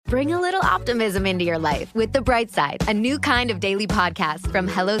Bring a little optimism into your life with The Bright Side, a new kind of daily podcast from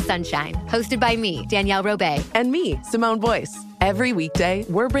Hello Sunshine, hosted by me, Danielle Robay. And me, Simone Boyce. Every weekday,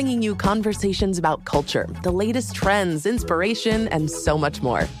 we're bringing you conversations about culture, the latest trends, inspiration, and so much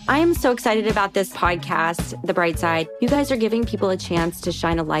more. I am so excited about this podcast, The Bright Side. You guys are giving people a chance to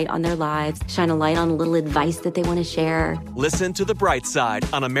shine a light on their lives, shine a light on a little advice that they want to share. Listen to The Bright Side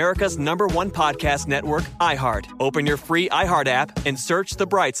on America's #1 podcast network, iHeart. Open your free iHeart app and search The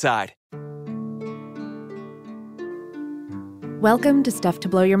Bright Side. Welcome to Stuff to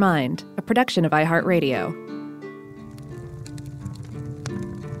Blow Your Mind, a production of iHeartRadio.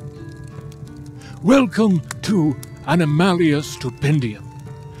 Welcome to Animalia Stupendium.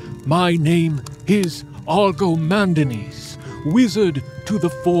 My name is Argomandanes, wizard to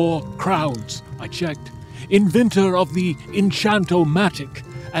the 4 crowns, I checked, inventor of the Enchantomatic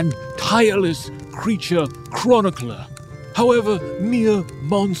and tireless creature chronicler. However, mere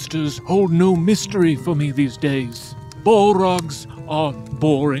monsters hold no mystery for me these days. Balrogs are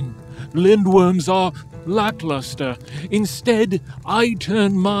boring. Lindworms are lackluster. Instead, I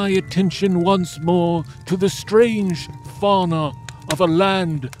turn my attention once more to the strange fauna of a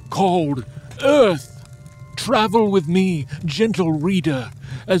land called Earth. Travel with me, gentle reader,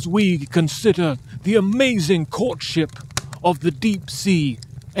 as we consider the amazing courtship of the deep-sea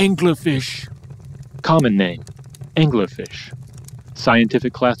anglerfish. Common name, Anglerfish.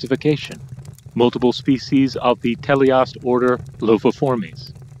 Scientific classification, multiple species of the teleost order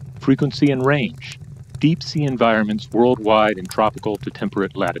Lophiformes. Frequency and range, deep sea environments worldwide in tropical to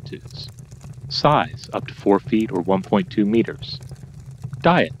temperate latitudes. Size, up to 4 feet or 1.2 meters.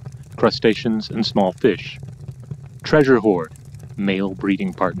 Diet, crustaceans and small fish. Treasure hoard, male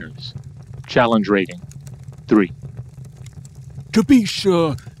breeding partners. Challenge rating, 3. To be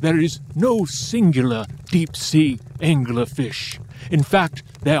sure, there is no singular deep-sea anglerfish. In fact,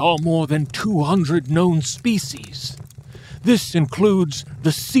 there are more than 200 known species. This includes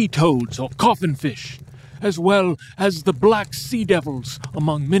the sea toads or coffinfish, as well as the black sea devils,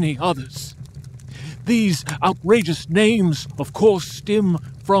 among many others. These outrageous names, of course, stem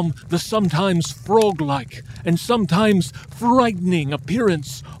from the sometimes frog-like and sometimes frightening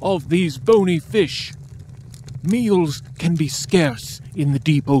appearance of these bony fish. Meals can be scarce in the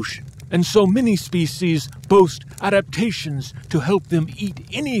deep ocean, and so many species boast adaptations to help them eat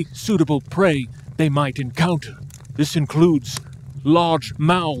any suitable prey they might encounter. This includes large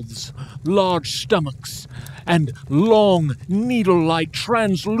mouths, large stomachs, and long, needle-like,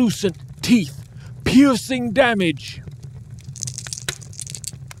 translucent teeth, piercing damage.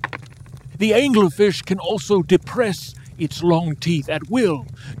 The anglerfish can also depress its long teeth at will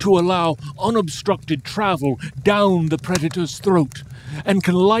to allow unobstructed travel down the predator's throat, and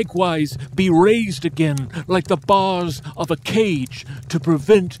can likewise be raised again like the bars of a cage to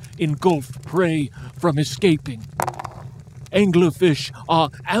prevent engulfed prey from escaping. Anglerfish are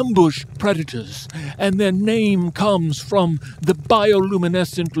ambush predators, and their name comes from the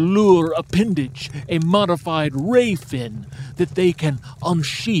bioluminescent lure appendage, a modified ray fin that they can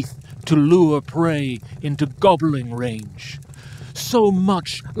unsheath to lure prey into gobbling range. So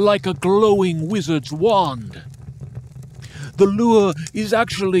much like a glowing wizard's wand. The lure is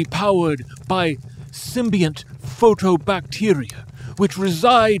actually powered by symbiont photobacteria, which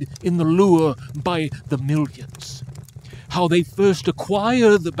reside in the lure by the millions. How they first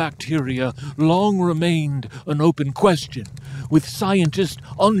acquire the bacteria long remained an open question, with scientists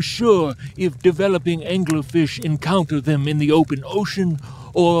unsure if developing anglerfish encounter them in the open ocean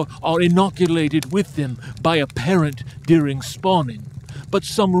or are inoculated with them by a parent during spawning. But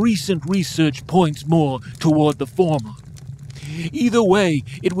some recent research points more toward the former. Either way,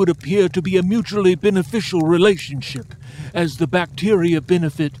 it would appear to be a mutually beneficial relationship, as the bacteria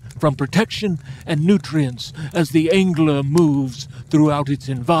benefit from protection and nutrients as the angler moves throughout its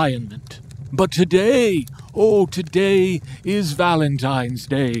environment. But today is Valentine's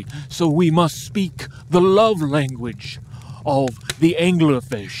Day, so we must speak the love language of the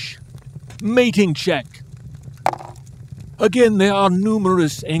anglerfish. Mating check. Again, there are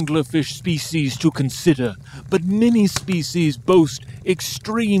numerous anglerfish species to consider, but many species boast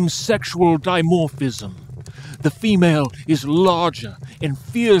extreme sexual dimorphism. The female is larger and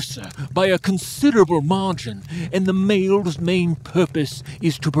fiercer by a considerable margin, and the male's main purpose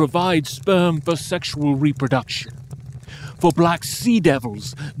is to provide sperm for sexual reproduction. For black sea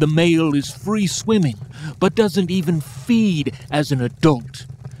devils, the male is free swimming, but doesn't even feed as an adult.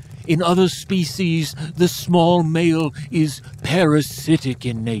 In other species, the small male is parasitic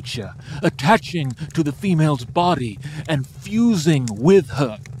in nature, attaching to the female's body and fusing with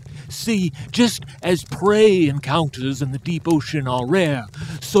her. See, just as prey encounters in the deep ocean are rare,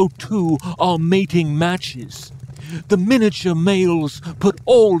 so too are mating matches. The miniature males put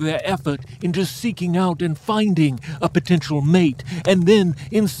all their effort into seeking out and finding a potential mate, and then,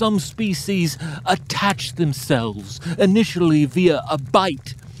 in some species, attach themselves, initially via a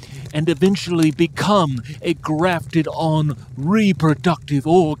bite, and eventually become a grafted-on reproductive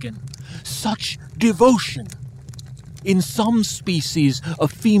organ. Such devotion! In some species, a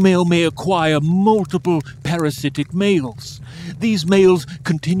female may acquire multiple parasitic males. These males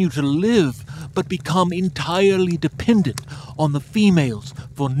continue to live, but become entirely dependent on the females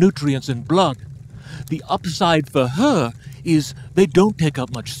for nutrients and blood. The upside for her is they don't take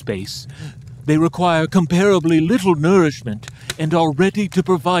up much space. They require comparably little nourishment and are ready to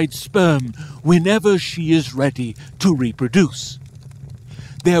provide sperm whenever she is ready to reproduce.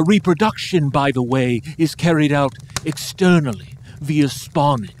 Their reproduction, by the way, is carried out externally via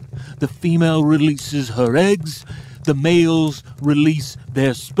spawning. The female releases her eggs, the males release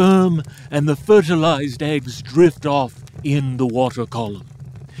their sperm, and the fertilized eggs drift off in the water column.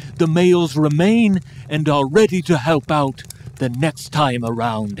 The males remain and are ready to help out the next time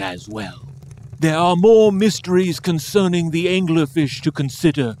around as well. There are more mysteries concerning the anglerfish to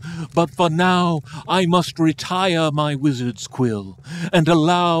consider, but for now I must retire my wizard's quill and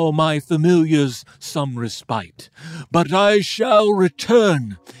allow my familiars some respite. But I shall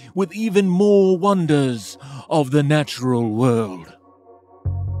return with even more wonders of the natural world.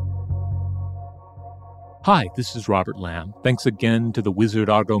 Hi, this is Robert Lamb. Thanks again to the wizard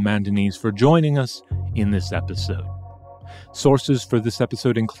Argomandanes for joining us in this episode. Sources for this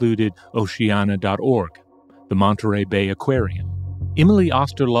episode included Oceana.org, the Monterey Bay Aquarium, Emily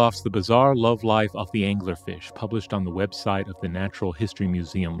Osterloff's The Bizarre Love Life of the Anglerfish, published on the website of the Natural History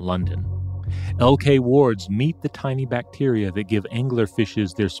Museum, London, L.K. Ward's Meet the Tiny Bacteria That Give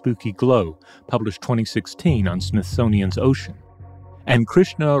Anglerfishes Their Spooky Glow, published 2016 on Smithsonian's Ocean, and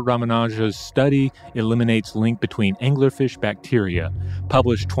Krishna Ramanuja's study eliminates link between anglerfish bacteria,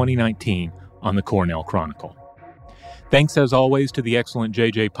 published 2019 on the Cornell Chronicle. Thanks, as always, to the excellent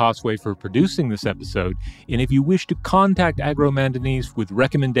J.J. Posway for producing this episode. And if you wish to contact Agromandanes with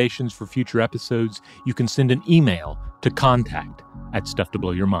recommendations for future episodes, you can send an email to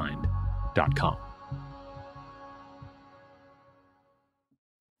contact@stufftoblowyourmind.com.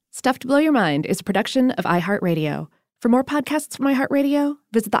 Stuff to Blow Your Mind is a production of iHeartRadio. For more podcasts from iHeartRadio,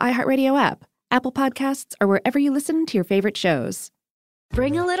 visit the iHeartRadio app, Apple Podcasts, or wherever you listen to your favorite shows.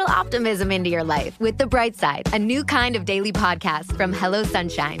 Bring a little optimism into your life with The Bright Side, a new kind of daily podcast from Hello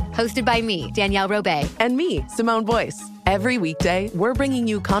Sunshine, hosted by me, Danielle Robay. And me, Simone Boyce. Every weekday, we're bringing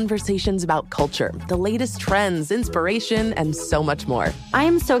you conversations about culture, the latest trends, inspiration, and so much more. I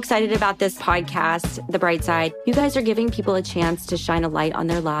am so excited about this podcast, The Bright Side. You guys are giving people a chance to shine a light on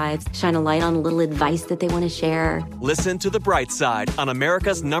their lives, shine a light on a little advice that they want to share. Listen to The Bright Side on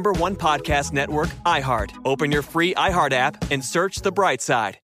America's #1 podcast network, iHeart. Open your free iHeart app and search The Bright Side.